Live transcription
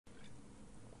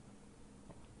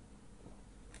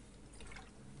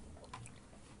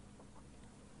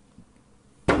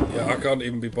I can't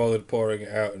even be bothered pouring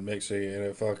it out and mixing it in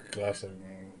a fucking glass.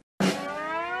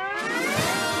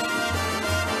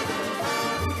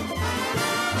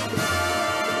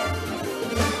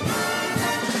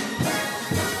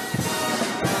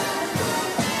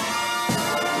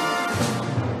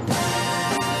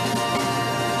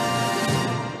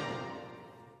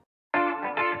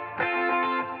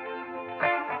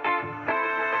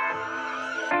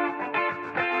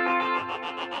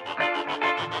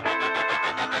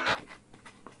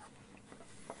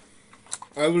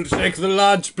 I will take the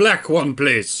large black one,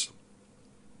 please.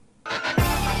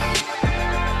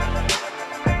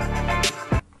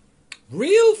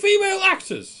 Real female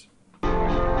actors.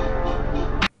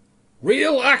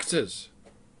 Real actors.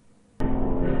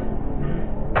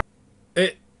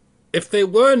 If they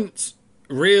weren't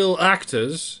real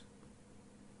actors,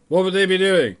 what would they be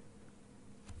doing?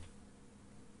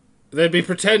 They'd be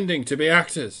pretending to be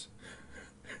actors.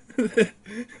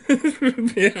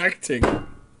 Be acting.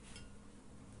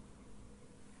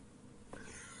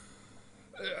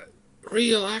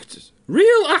 Real actors.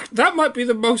 That might be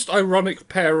the most ironic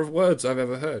pair of words I've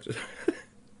ever heard.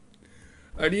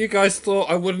 And you guys thought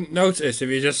I wouldn't notice if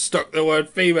you just stuck the word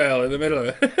female in the middle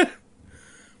of it.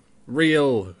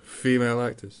 Real female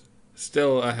actors.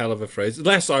 Still a hell of a phrase.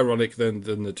 Less ironic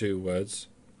than the two words.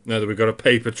 Now that we've got a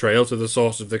paper trail to the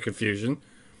source of the confusion.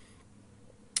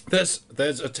 There's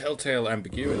a telltale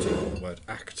ambiguity in the word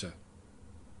actor.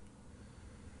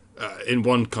 In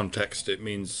one context it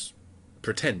means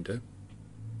pretender.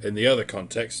 In the other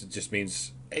context, it just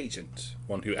means agent,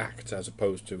 one who acts as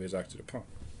opposed to is acted upon.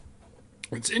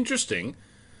 It's interesting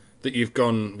that you've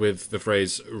gone with the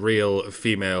phrase real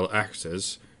female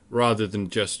actors rather than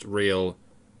just real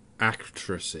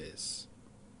actresses.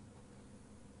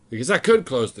 Because that could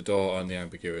close the door on the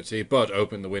ambiguity, but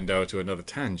open the window to another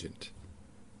tangent.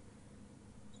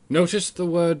 Notice the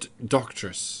word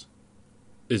doctress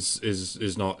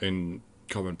is not in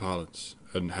common parlance,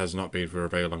 and has not been for a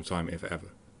very long time, if ever.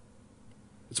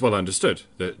 It's well understood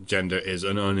that gender is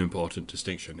an unimportant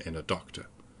distinction in a doctor.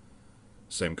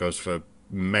 Same goes for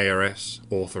mayoress,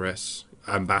 authoress,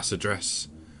 ambassadress,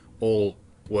 all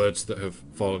words that have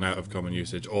fallen out of common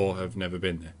usage or have never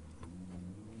been there.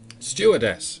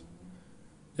 Stewardess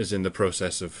is in the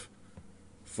process of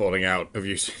falling out of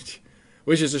usage,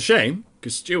 which is a shame,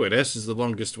 because stewardess is the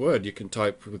longest word you can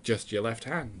type with just your left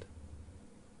hand.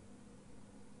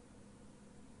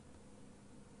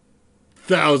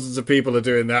 Thousands of people are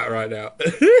doing that right now.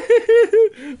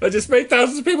 I just made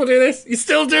thousands of people do this. You're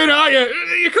still doing it, aren't you?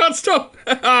 You can't stop.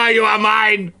 Ah, you are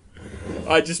mine.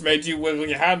 I just made you wiggle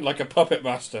your hand like a puppet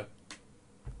master.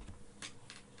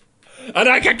 And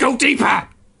I can go deeper.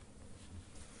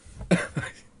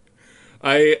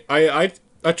 I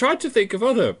tried to think of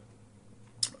other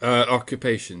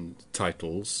occupation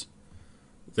titles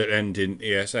that end in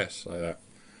ESS like that.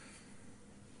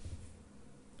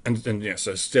 And yes,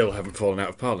 I still haven't fallen out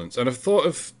of parlance. And I've thought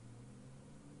of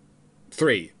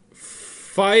 3.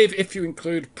 5 if you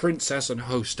include princess and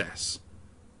hostess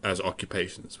as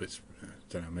occupations, which, I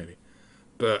don't know, maybe.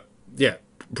 But, yeah,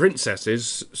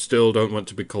 princesses still don't want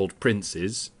to be called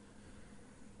princes.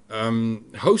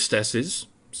 Hostesses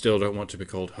still don't want to be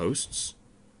called hosts.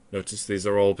 Notice these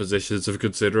are all positions of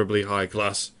considerably high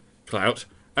class clout.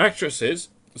 Actresses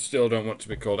still don't want to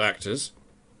be called actors.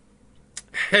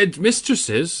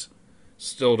 Headmistresses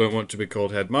still don't want to be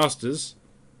called headmasters.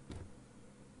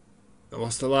 And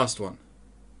what's the last one?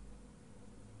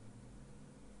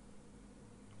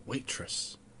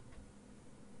 Waitress.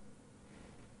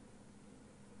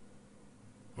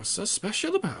 What's so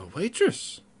special about a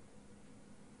waitress?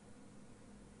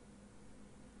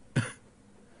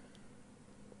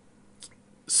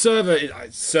 Server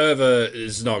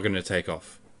is not going to take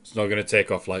off. It's not going to take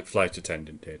off like flight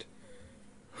attendant did.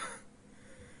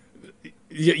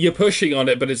 You're pushing on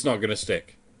it, but it's not going to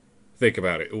stick. Think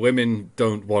about it. Women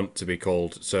don't want to be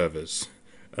called servers.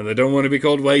 And they don't want to be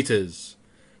called waiters.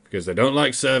 Because they don't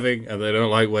like serving and they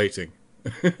don't like waiting.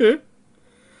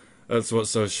 That's what's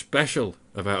so special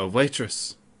about a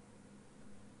waitress.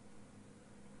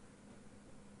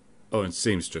 Oh, and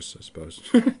seamstress, I suppose.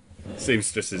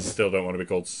 Seamstresses still don't want to be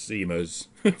called seamers.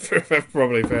 For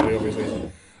probably fairly obvious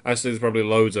reason. Actually, there's probably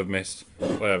loads I've missed.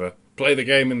 Whatever. Play the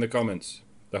game in the comments.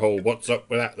 The whole "what's up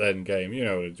with that then" game. You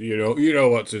know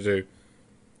what to do.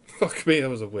 Fuck me, that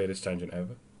was the weirdest tangent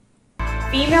ever.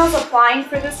 Females applying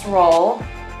for this role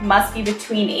must be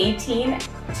between 18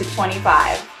 to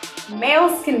 25.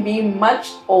 Males can be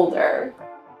much older.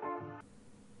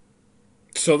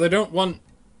 So they don't want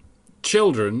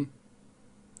children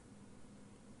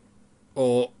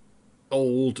or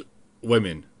old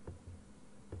women.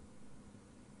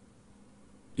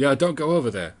 Yeah, don't go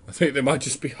over there. I think they might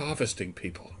just be harvesting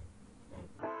people.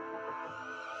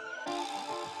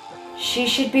 She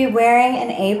should be wearing an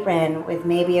apron with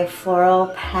maybe a floral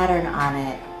pattern on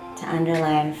it to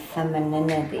underline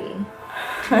femininity.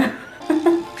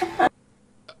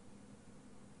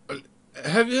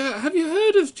 Have you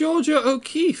heard of Georgia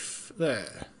O'Keeffe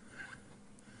there?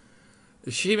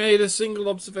 She made a single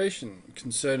observation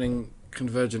concerning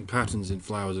convergent patterns in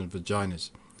flowers and vaginas.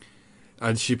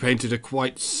 And she painted a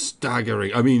quite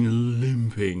staggering, I mean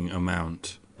limping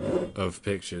amount of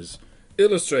pictures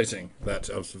illustrating that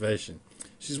observation.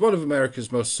 She's one of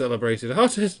America's most celebrated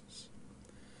artists.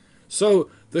 So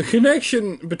the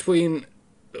connection between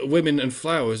women and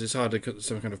flowers is hardly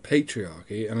some kind of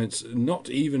patriarchy, and it's not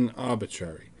even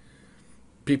arbitrary.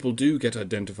 People do get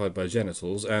identified by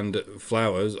genitals, and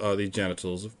flowers are the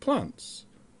genitals of plants.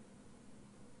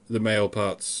 The male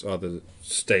parts are the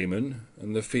stamen,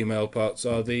 and the female parts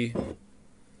are the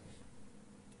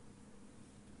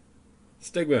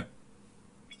stigma.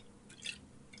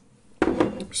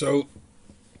 So,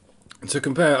 to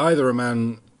compare either a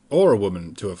man or a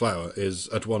woman to a flower is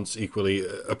at once equally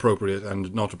appropriate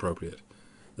and not appropriate.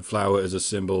 The flower is a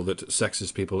symbol that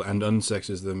sexes people and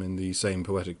unsexes them in the same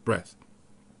poetic breath.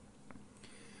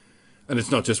 And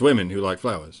it's not just women who like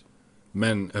flowers.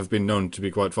 Men have been known to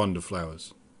be quite fond of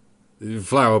flowers.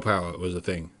 Flower power was a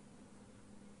thing.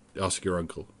 Ask your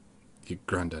uncle. Your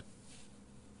granddad.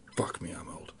 Fuck me, I'm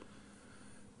old.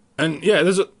 And yeah,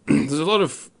 there's a lot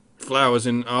of flowers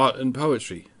in art and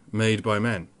poetry made by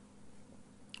men.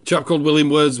 A chap called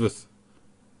William Wordsworth,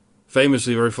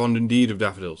 famously very fond indeed of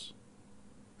daffodils.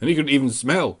 And he couldn't even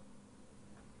smell.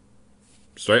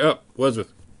 Straight up,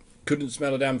 Wordsworth. Couldn't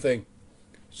smell a damn thing.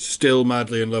 Still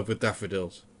madly in love with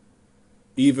daffodils.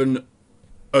 Even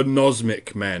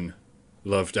anosmic men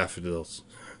love daffodils.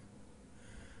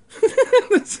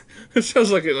 It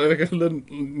sounds like a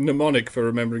mnemonic for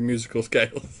remembering musical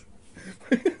scales.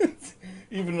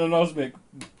 Even anosmic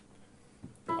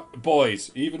boys,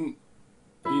 even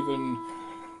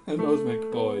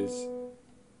anosmic boys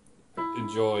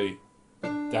enjoy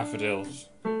daffodils.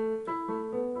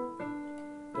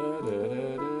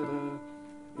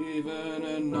 Even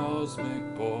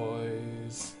anosmic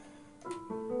boys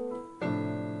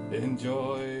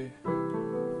enjoy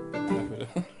daffodils.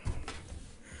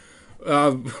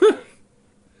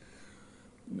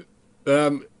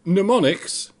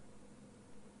 Mnemonics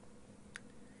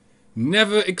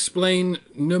never explain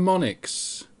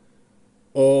mnemonics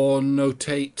or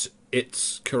notate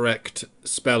its correct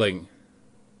spelling.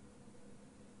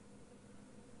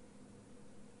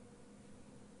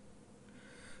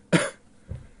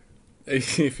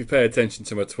 If you pay attention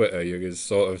to my Twitter, you can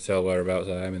sort of tell whereabouts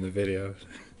I am in the video.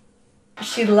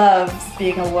 She loves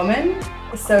being a woman,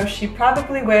 so she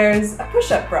probably wears a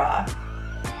push-up bra.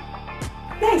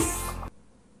 Nice.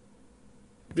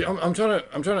 I'm trying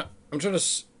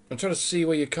to see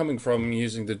where you're coming from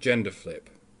using the gender flip.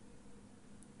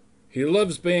 He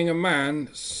loves being a man,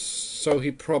 so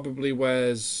he probably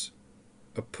wears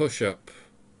a push-up.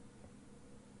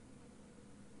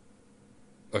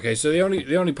 Okay, so the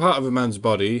only part of a man's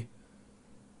body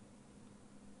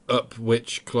up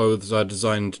which clothes are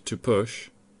designed to push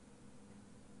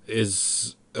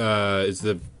is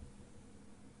the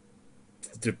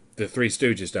Three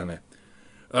Stooges down there.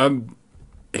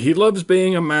 He loves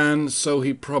being a man, so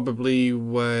he probably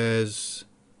wears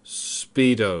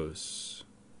Speedos.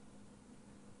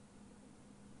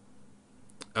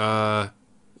 That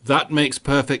makes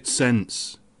perfect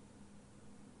sense.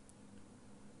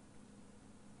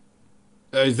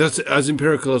 That's as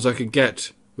empirical as I could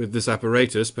get with this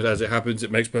apparatus, but as it happens,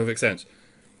 it makes perfect sense.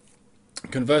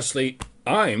 Conversely,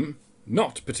 I'm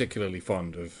not particularly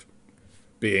fond of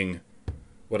being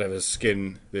whatever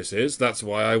skin this is. That's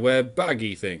why I wear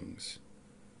baggy things,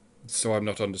 so I'm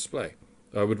not on display.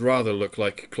 I would rather look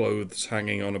like clothes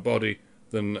hanging on a body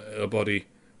than a body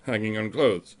hanging on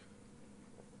clothes.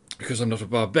 Because I'm not a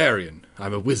barbarian,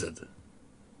 I'm a wizard.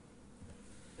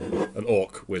 An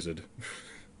orc wizard.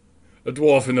 A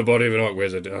dwarf in the body of an orc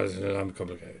wizard. I'm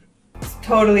complicated. It's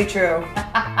totally true.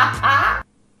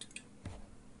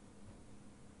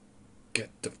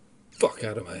 Get the fuck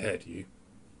out of my head, you.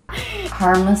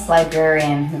 Harmless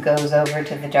librarian who goes over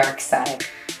to the dark side,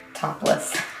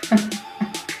 topless.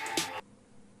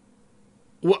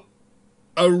 What?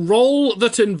 A role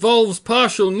that involves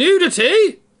partial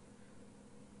nudity?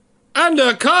 And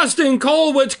a casting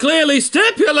call which clearly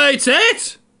stipulates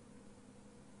it?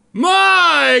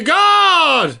 My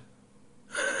God!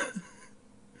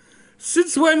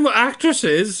 Since when were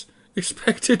actresses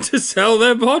expected to sell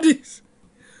their bodies?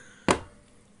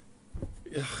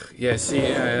 Yeah,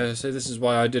 so this is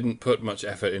why I didn't put much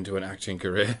effort into an acting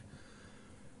career.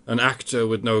 An actor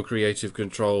with no creative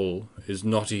control is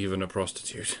not even a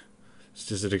prostitute. It's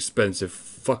just an expensive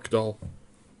fuck doll.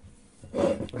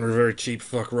 Or a very cheap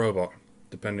fuck robot,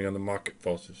 depending on the market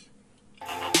forces.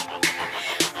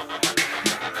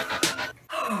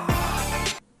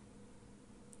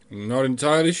 I'm not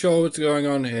entirely sure what's going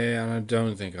on here, and I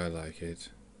don't think I like it.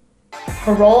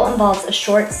 Her role involves a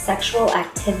short sexual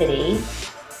activity,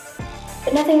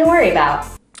 but nothing to worry about.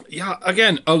 Yeah,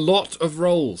 again, a lot of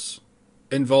roles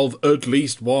involve at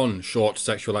least one short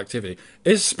sexual activity,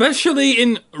 especially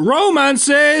in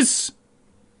romances!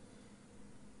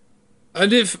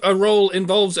 And if a role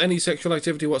involves any sexual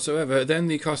activity whatsoever, then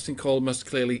the casting call must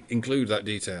clearly include that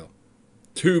detail.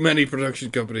 Too many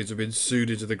production companies have been sued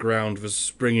into the ground for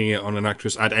springing it on an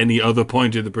actress at any other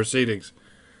point in the proceedings.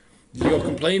 You're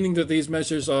complaining that these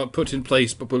measures are put in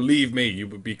place, but believe me, you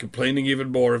would be complaining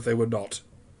even more if they were not.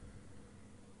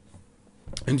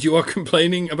 And you are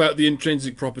complaining about the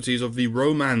intrinsic properties of the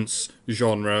romance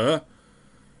genre,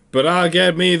 but I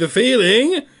get me the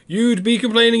feeling you'd be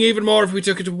complaining even more if we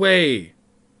took it away.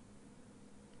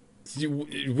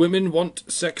 Women want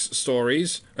sex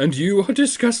stories, and you are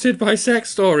disgusted by sex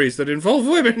stories that involve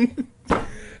women.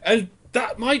 And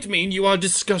that might mean you are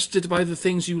disgusted by the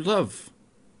things you love.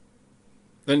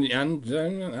 And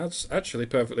that's actually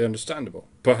perfectly understandable.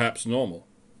 Perhaps normal.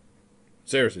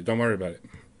 Seriously, don't worry about it.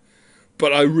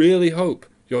 But I really hope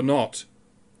you're not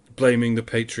blaming the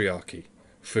patriarchy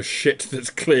for shit that's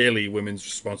clearly women's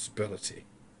responsibility.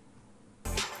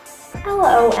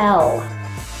 LOL.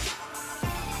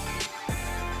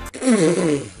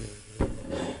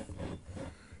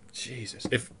 Jesus.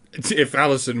 If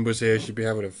Alison was here, she'd be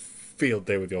having a field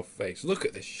day with your face. Look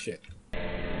at this shit.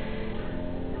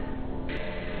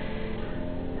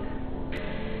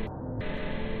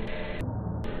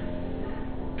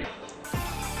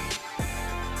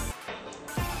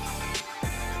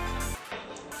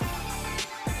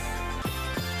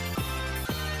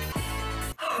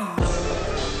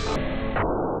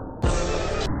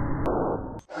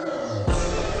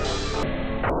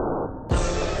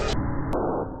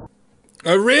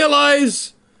 I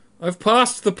realise I've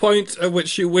passed the point at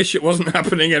which you wish it wasn't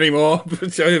happening anymore.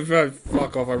 But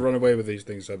fuck off, I run away with these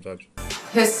things sometimes.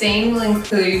 Her scene will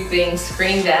include being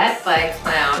screamed at by a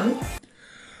clown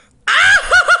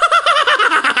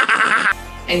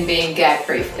and being gagged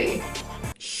briefly.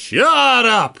 Shut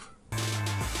up!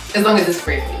 As long as it's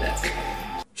briefly, that's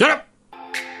okay. Shut up!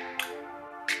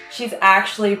 She's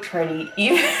actually pretty,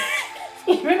 even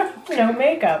with no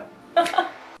makeup.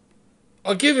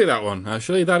 I'll give you that one,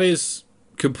 actually. That is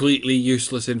completely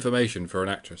useless information for an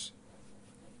actress.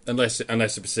 Unless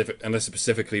it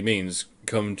specifically means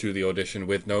come to the audition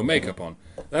with no makeup on.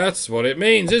 That's what it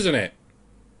means, isn't it?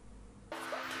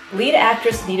 Lead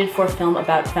actress needed for film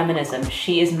about feminism.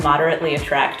 She is moderately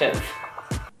attractive.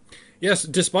 Yes,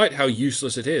 despite how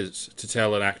useless it is to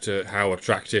tell an actor how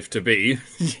attractive to be,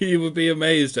 you would be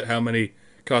amazed at how many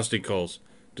casting calls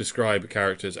describe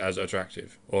characters as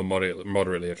attractive, or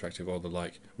moderately attractive, or the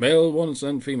like. Male ones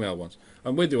and female ones.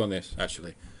 I'm with you on this,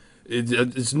 actually.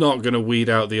 It's not going to weed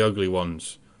out the ugly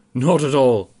ones. Not at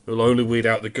all. It'll only weed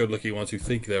out the good-looking ones who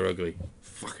think they're ugly.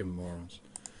 Fucking morons.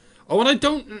 Oh, and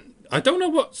I don't know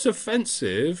what's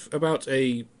offensive about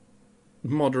a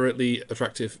moderately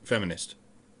attractive feminist.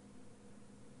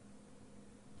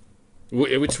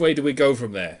 Which way do we go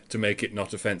from there to make it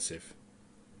not offensive?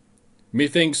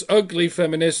 Methinks ugly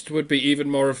feminist would be even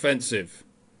more offensive.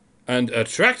 And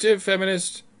attractive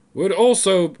feminist would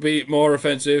also be more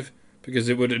offensive because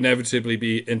it would inevitably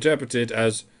be interpreted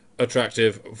as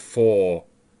attractive for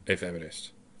a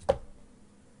feminist.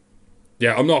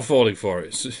 Yeah, I'm not falling for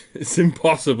it. It's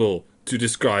impossible to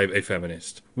describe a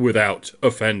feminist without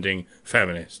offending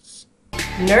feminists.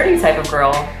 Nerdy type of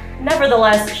girl.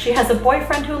 Nevertheless, she has a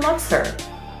boyfriend who loves her.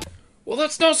 Well,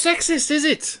 that's not sexist, is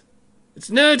it? It's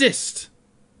nerdist.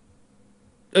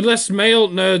 Unless male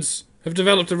nerds have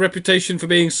developed a reputation for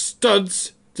being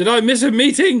studs. Did I miss a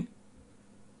meeting?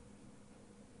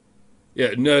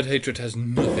 Yeah, nerd hatred has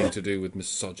nothing to do with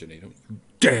misogyny. Don't you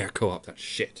dare co-opt that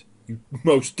shit. You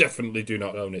most definitely do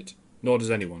not own it. Nor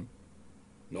does anyone.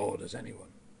 Nor does anyone.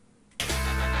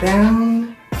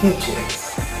 Down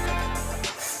Hitches.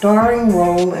 Starring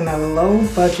role in a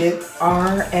low-budget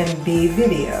R&B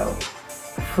video.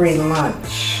 Free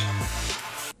lunch.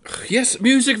 Yes,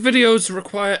 music videos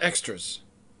require extras.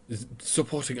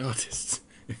 Supporting artists,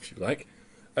 if you like.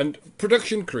 And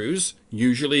production crews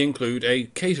usually include a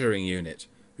catering unit,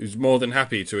 who's more than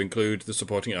happy to include the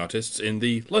supporting artists in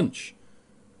the lunch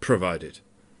provided.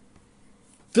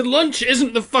 The lunch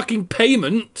isn't the fucking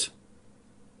payment.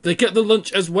 They get the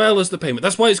lunch as well as the payment.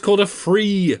 That's why it's called a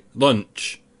free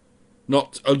lunch.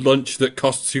 Not a lunch that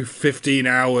costs you 15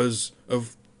 hours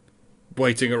of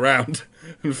waiting around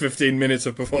and 15 minutes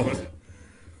of performance.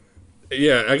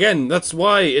 Yeah, again, that's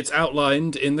why it's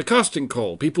outlined in the casting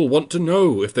call. People want to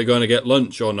know if they're going to get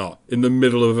lunch or not in the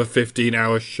middle of a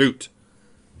 15-hour shoot.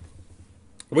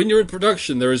 When you're in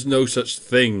production, there is no such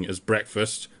thing as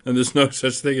breakfast, and there's no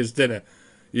such thing as dinner.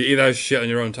 You eat that shit on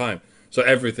your own time. So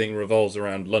everything revolves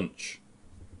around lunch.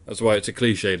 That's why it's a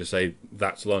cliche to say,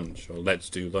 that's lunch, or let's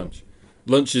do lunch.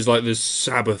 Lunch is like this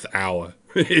Sabbath hour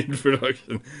in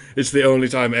production. It's the only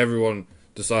time everyone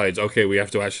decides, okay, we have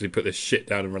to actually put this shit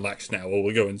down and relax now, or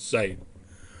we'll go insane.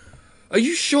 Are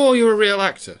you sure you're a real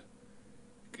actor?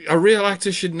 A real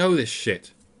actor should know this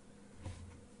shit.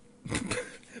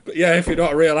 But yeah, if you're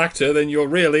not a real actor, then you're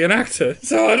really an actor.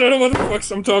 So I don't know what the fuck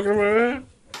I'm talking about.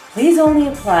 Please only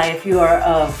apply if you are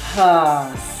of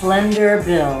slender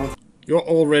build. You're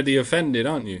already offended,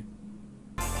 aren't you?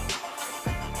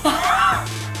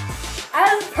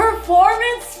 As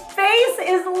performance space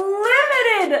is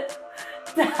limited!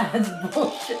 That's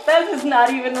bullshit. That is not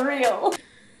even real.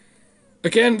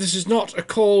 Again, this is not a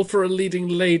call for a leading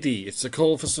lady. It's a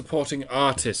call for supporting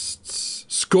artists.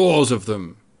 Scores of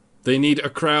them. They need a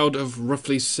crowd of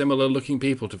roughly similar-looking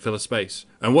people to fill a space.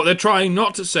 And what they're trying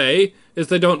not to say is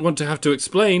they don't want to have to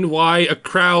explain why a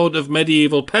crowd of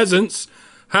medieval peasants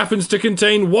happens to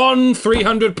contain one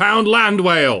 300-pound land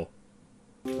whale.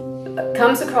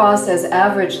 Comes across as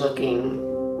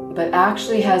average-looking, but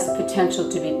actually has potential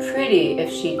to be pretty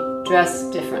if she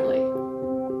dressed differently.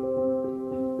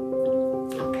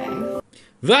 Okay.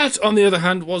 That, on the other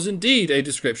hand, was indeed a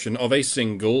description of a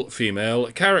single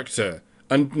female character,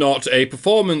 and not a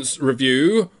performance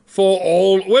review for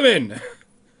all women.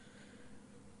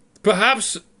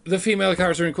 Perhaps the female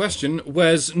character in question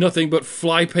wears nothing but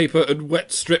flypaper and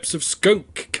wet strips of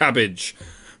skunk cabbage.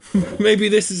 Maybe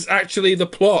this is actually the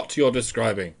plot you're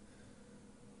describing.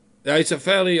 It's a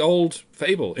fairly old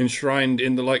fable, enshrined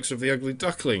in the likes of the Ugly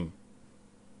Duckling.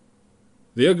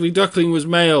 The Ugly Duckling was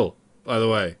male, by the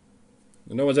way.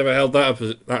 No one's ever held that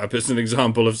up as an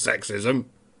example of sexism.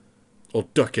 Or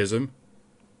duckism.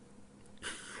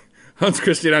 Hans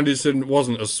Christian Andersen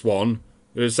wasn't a swan.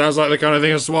 But it sounds like the kind of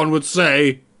thing a swan would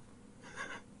say.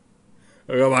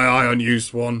 I got my eye on you,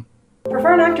 swan.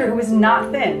 Prefer an actor who is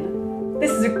not thin.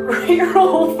 This is a great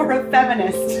role for a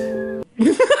feminist.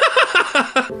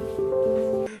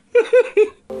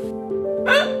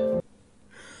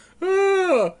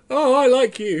 Oh, I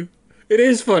like you. It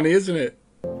is funny, isn't it?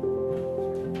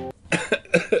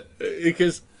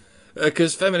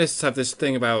 Because feminists have this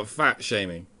thing about fat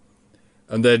shaming.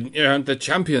 And then, you know, they're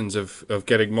champions of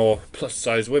getting more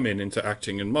plus-size women into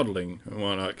acting and modelling and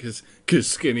whatnot, because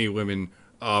skinny women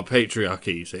are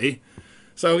patriarchy, see?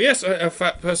 So, yes, a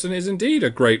fat person is indeed a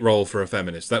great role for a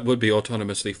feminist. That would be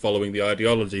autonomously following the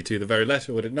ideology to the very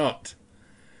letter, would it not?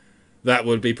 That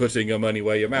would be putting your money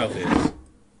where your mouth is.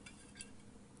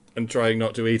 And trying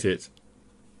not to eat it.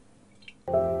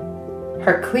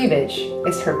 Her cleavage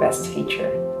is her best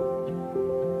feature.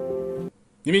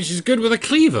 You mean she's good with a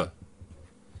cleaver?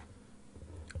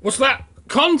 What's that?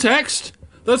 Context?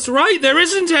 That's right, there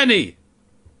isn't any!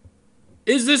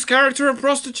 Is this character a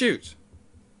prostitute?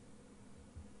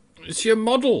 Is she a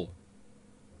model?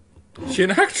 Is she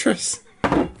an actress?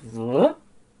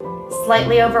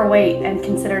 Slightly overweight and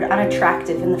considered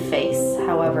unattractive in the face.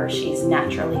 However, she's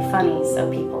naturally funny,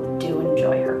 so people do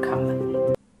enjoy her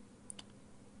company.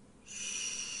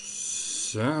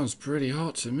 Sounds pretty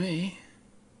hot to me.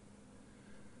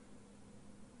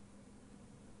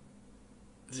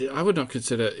 I would not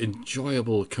consider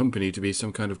enjoyable company to be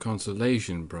some kind of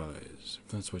consolation prize, if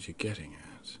that's what you're getting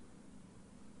at.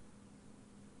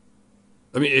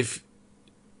 I mean, if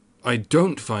I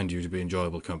don't find you to be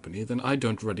enjoyable company, then I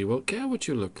don't really well care what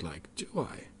you look like, do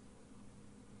I?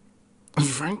 And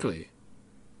frankly,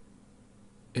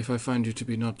 if I find you to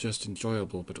be not just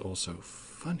enjoyable, but also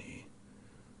funny,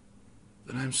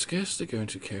 then I'm scarcely going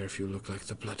to care if you look like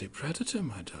the bloody predator,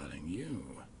 my darling.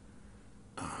 You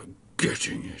are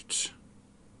getting it.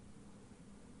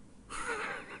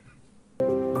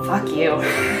 Fuck you.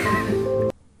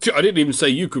 I didn't even say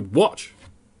you could watch,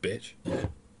 bitch.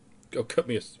 Go cut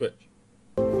me a switch.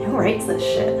 Who writes this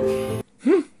shit?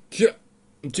 Do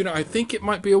you know, I think it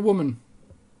might be a woman.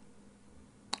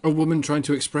 A woman trying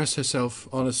to express herself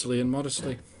honestly and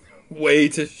modestly. Way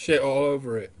to shit all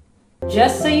over it.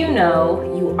 Just so you know,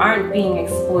 you aren't being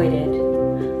exploited.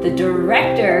 The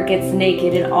director gets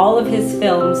naked in all of his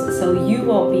films, so you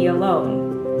won't be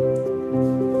alone.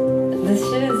 This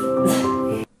shit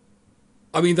is...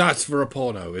 I mean, that's for a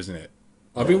porno, isn't it?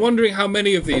 I've been wondering how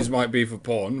many of these might be for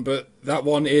porn, but that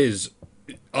one is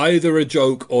either a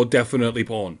joke or definitely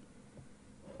porn.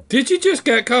 Did you just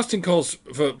get casting calls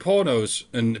for pornos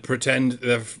and pretend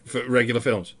they're for regular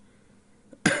films?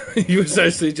 You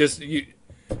essentially just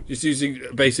using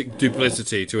basic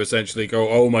duplicity to essentially go,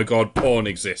 oh my god, porn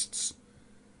exists.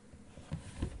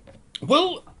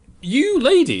 Well, you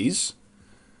ladies,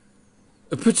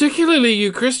 particularly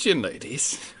you Christian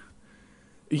ladies,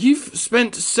 you've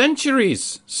spent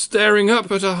centuries staring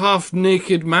up at a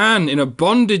half-naked man in a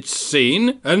bondage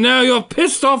scene, and now you're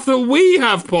pissed off that we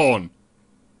have porn.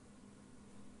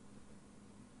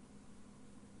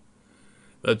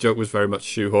 That joke was very much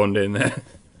shoehorned in there.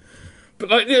 But,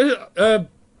 like,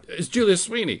 it's Julia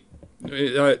Sweeney.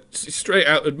 She straight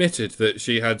out admitted that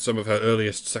she had some of her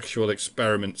earliest sexual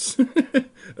experiments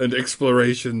and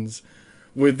explorations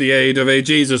with the aid of a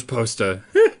Jesus poster.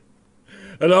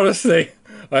 And honestly,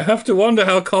 I have to wonder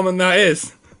how common that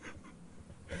is.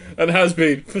 And has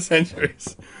been for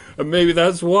centuries. And maybe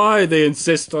that's why they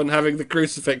insist on having the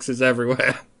crucifixes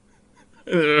everywhere.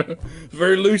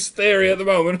 Very loose theory at the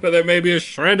moment, but there may be a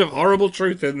shred of horrible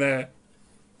truth in there.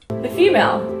 The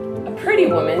female, a pretty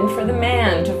woman for the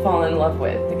man to fall in love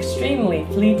with, extremely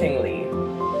fleetingly.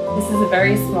 This is a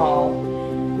very small,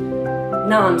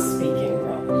 non-speaking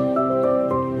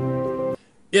role.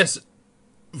 Yes,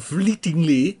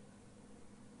 fleetingly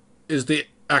is the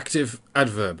active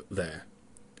adverb there.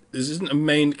 This isn't a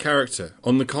main character.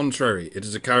 On the contrary, it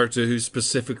is a character who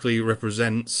specifically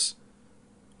represents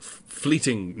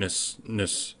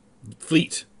fleetingness.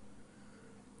 Fleet.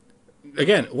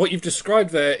 Again, what you've described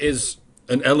there is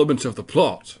an element of the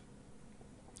plot.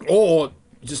 Or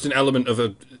just an element of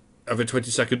a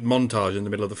 20-second montage in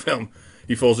the middle of the film.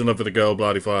 He falls in love with a girl,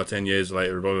 blah, blah, blah, 10 years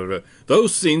later, blah, blah, blah.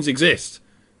 Those scenes exist.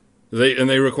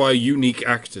 They require unique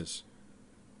actors.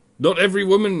 Not every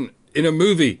woman in a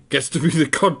movie gets to be the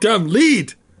goddamn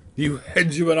lead, you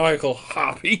hegemonical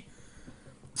harpy.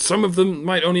 Some of them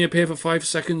might only appear for 5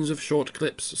 seconds of short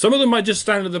clips. Some of them might just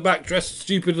stand at the back dressed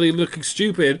stupidly, looking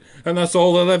stupid, and that's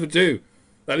all they'll ever do.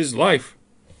 That is life.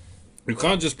 You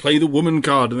can't just play the woman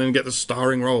card and then get the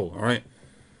starring role, alright?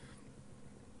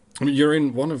 I mean, you're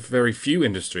in one of very few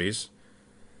industries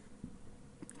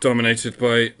dominated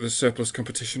by the surplus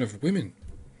competition of women.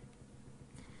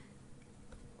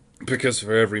 Because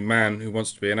for every man who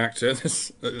wants to be an actor,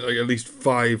 there's like at least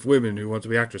 5 women who want to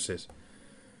be actresses.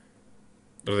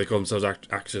 Or do they call themselves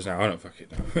actors now? I don't fucking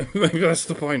know. Maybe that's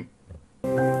the point.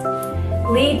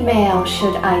 Lead male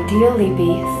should ideally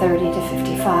be 30 to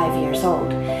 55 years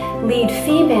old. Lead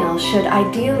female should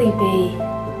ideally be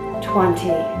 20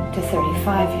 to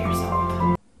 35 years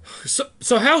old.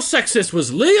 So how sexist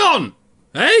was Leon?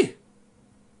 Eh?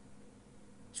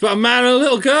 It's about a man and a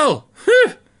little girl.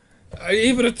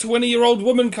 Even a 20-year-old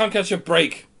woman can't catch a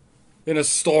break in a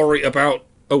story about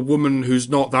a woman who's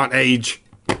not that age.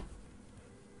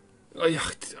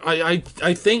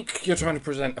 I think you're trying to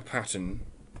present a pattern.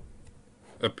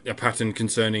 A pattern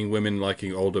concerning women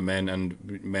liking older men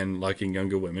and men liking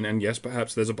younger women. And yes,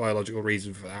 perhaps there's a biological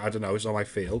reason for that. I don't know, it's not my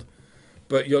field.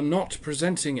 But you're not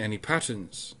presenting any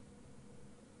patterns.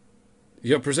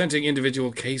 You're presenting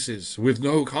individual cases with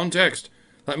no context.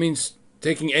 That means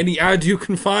taking any ad you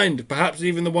can find, perhaps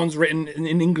even the ones written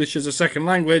in English as a second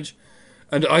language,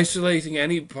 and isolating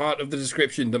any part of the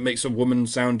description that makes a woman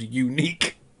sound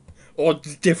unique or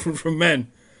different from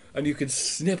men. And you can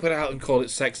snip it out and call it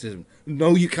sexism.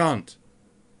 No, you can't.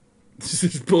 This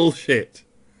is bullshit.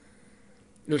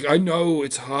 Look, I know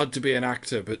it's hard to be an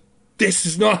actor, but this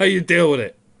is not how you deal with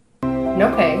it.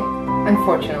 No pay,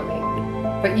 unfortunately.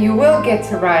 But you will get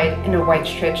to ride in a white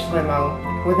stretch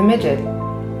limo with a midget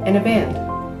in a band.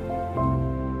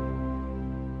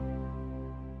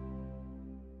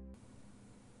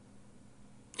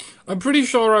 I'm pretty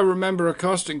sure I remember a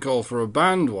casting call for a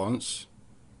band once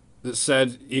that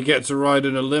said you get to ride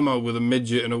in a limo with a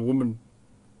midget and a woman.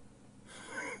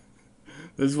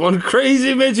 There's one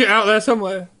crazy midget out there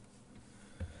somewhere.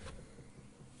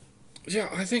 Yeah,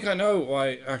 I think I know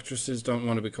why actresses don't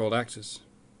want to be called actors.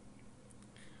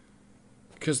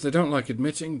 Because they don't like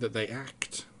admitting that they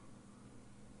act.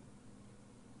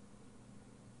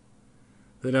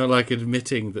 They don't like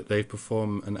admitting that they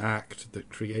perform an act that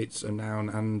creates a noun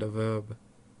and a verb.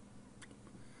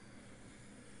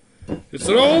 It's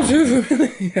an all too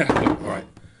familiar. Yeah, alright.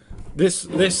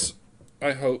 This,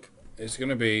 I hope, is going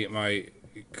to be my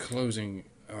closing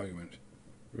argument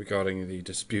regarding the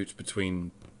dispute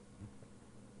between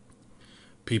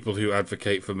people who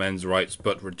advocate for men's rights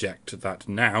but reject that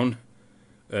noun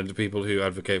and people who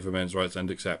advocate for men's rights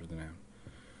and accept the noun.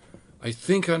 I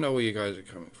think I know where you guys are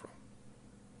coming from.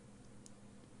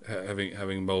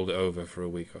 having mulled it over for a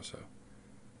week or so.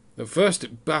 At first,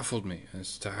 it baffled me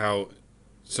as to how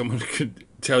someone could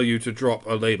tell you to drop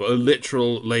a label, a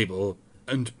literal label,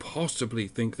 and possibly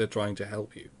think they're trying to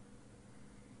help you,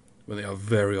 when they are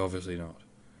very obviously not.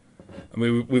 I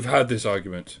mean, we've had this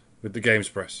argument with the games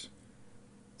press.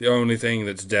 The only thing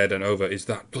that's dead and over is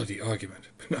that bloody argument.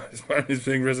 But now this man is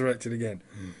being resurrected again.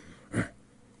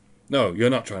 No, you're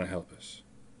not trying to help us.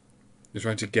 You're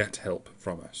trying to get help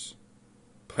from us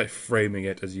by framing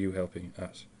it as you helping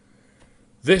us.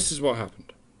 This is what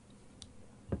happened.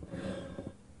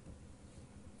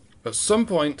 At some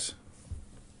point,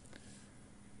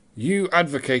 you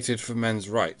advocated for men's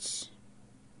rights.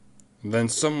 And then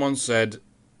someone said,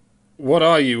 "What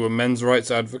are you, a men's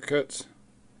rights advocate?"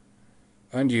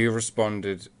 And you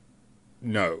responded,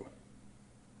 "No."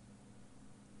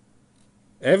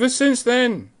 Ever since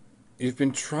then, you've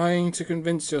been trying to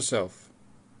convince yourself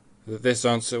that this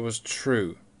answer was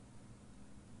true.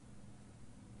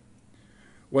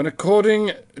 When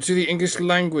according to the English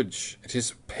language, it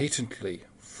is patently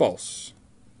false.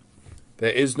 There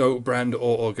is no brand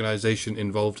or organisation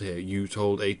involved here. You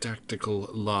told a tactical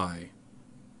lie.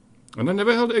 And I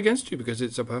never held it against you because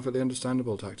it's a perfectly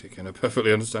understandable tactic and a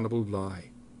perfectly understandable lie.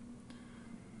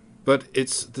 But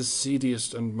it's the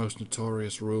seediest and most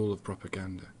notorious rule of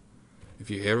propaganda. If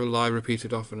you hear a lie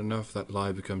repeated often enough, that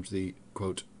lie becomes the,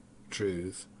 quote,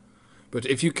 truth. But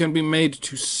if you can be made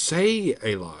to say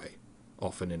a lie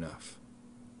often enough,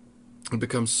 it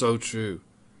becomes so true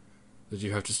that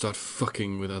you have to start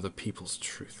fucking with other people's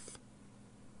truth.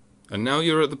 And now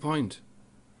you're at the point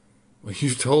where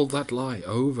you've told that lie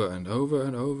over and over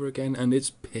and over again, and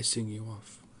it's pissing you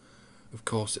off. Of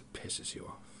course it pisses you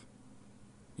off.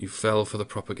 You fell for the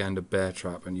propaganda bear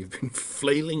trap, and you've been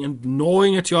flailing and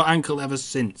gnawing at your ankle ever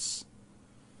since.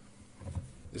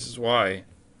 This is why,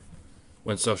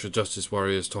 when social justice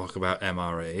warriors talk about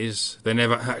MRAs, they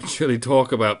never actually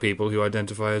talk about people who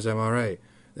identify as MRA.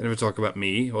 They never talk about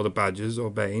me, or the Badgers,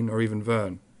 or Bane, or even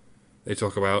Vern. They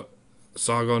talk about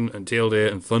Sargon, and Teal'dir,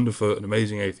 and Thunderfoot, and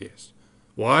Amazing Atheist.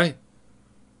 Why?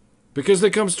 Because they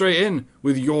come straight in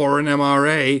with "you're an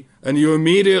MRA," and you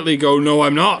immediately go, "No,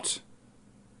 I'm not."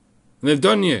 And they've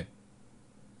done you.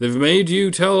 They've made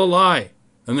you tell a lie,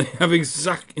 and they have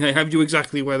you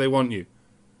exactly where they want you.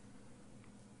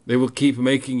 They will keep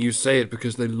making you say it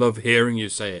because they love hearing you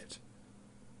say it.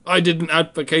 "I didn't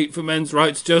advocate for men's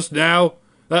rights just now.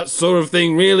 That sort of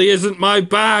thing really isn't my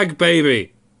bag,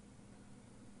 baby."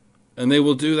 And they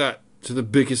will do that to the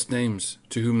biggest names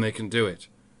to whom they can do it.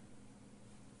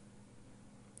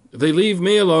 They leave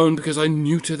me alone because I'm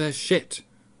new to their shit.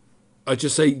 I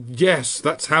just say, yes,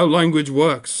 that's how language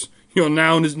works. Your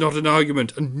noun is not an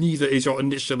argument, and neither is your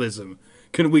initialism.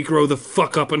 Can we grow the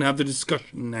fuck up and have the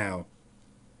discussion now?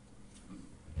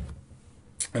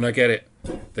 And I get it.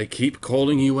 They keep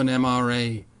calling you an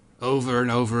MRA over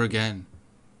and over again.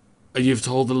 And you've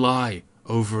told the lie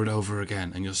over and over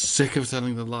again, and you're sick of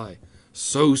telling the lie.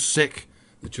 So sick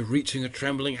that you're reaching a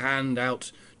trembling hand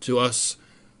out to us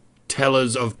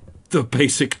tellers of the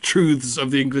basic truths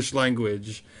of the English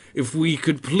language. If we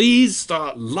could please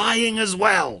start lying as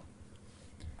well.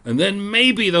 And then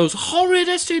maybe those horrid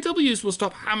SJWs will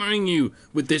stop hammering you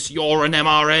with this "you're an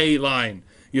MRA" line.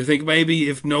 You think maybe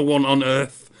if no one on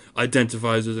Earth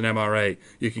identifies as an MRA,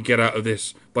 you can get out of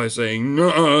this by saying,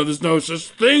 "No, there's no such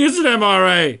thing as an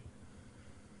MRA."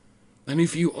 And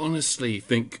if you honestly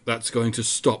think that's going to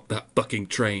stop that fucking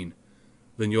train,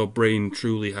 then your brain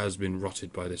truly has been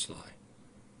rotted by this lie.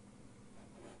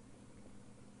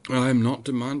 I'm not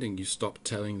demanding you stop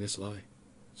telling this lie.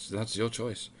 So that's your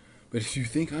choice. But if you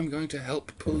think I'm going to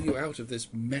help pull you out of this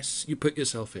mess you put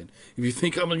yourself in, if you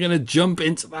think I'm going to jump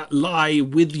into that lie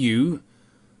with you,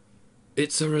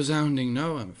 it's a resounding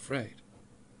no, I'm afraid.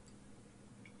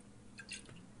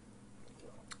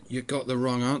 You got the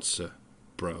wrong answer,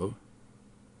 bro.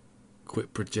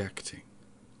 Quit projecting.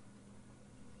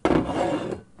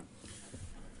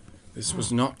 This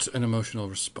was not an emotional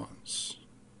response,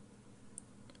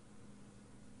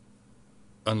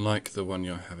 unlike the one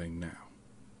you're having now.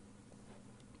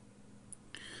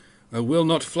 I will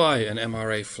not fly an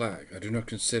MRA flag. I do not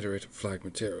consider it flag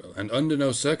material, and under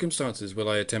no circumstances will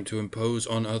I attempt to impose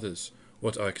on others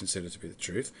what I consider to be the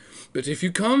truth. But if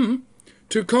you come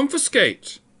to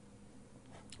confiscate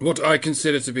what I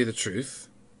consider to be the truth,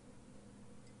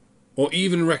 or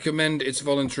even recommend its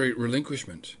voluntary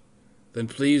relinquishment, then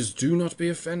please do not be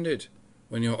offended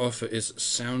when your offer is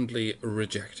soundly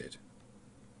rejected.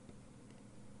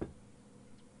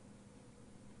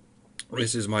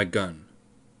 This is my gun,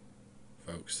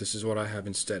 folks. This is what I have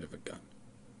instead of a gun.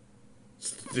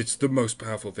 It's the most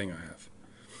powerful thing I have.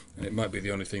 And it might be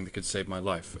the only thing that could save my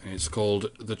life. And it's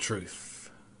called the truth.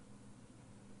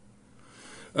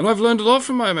 And I've learned a lot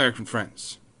from my American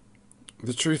friends.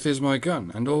 The truth is my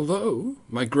gun, and although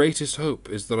my greatest hope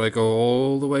is that I go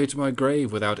all the way to my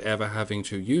grave without ever having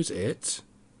to use it,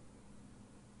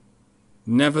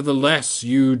 nevertheless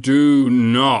you do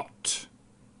not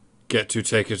get to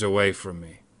take it away from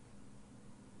me.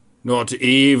 Not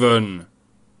even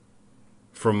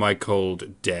from my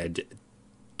cold, dead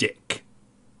dick.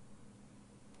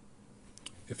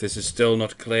 If this is still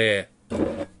not clear,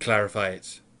 clarify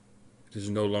it. It is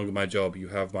no longer my job. You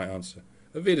have my answer.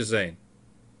 Auf Wiedersehen.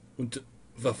 Und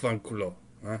Vaffanculo.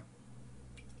 Huh?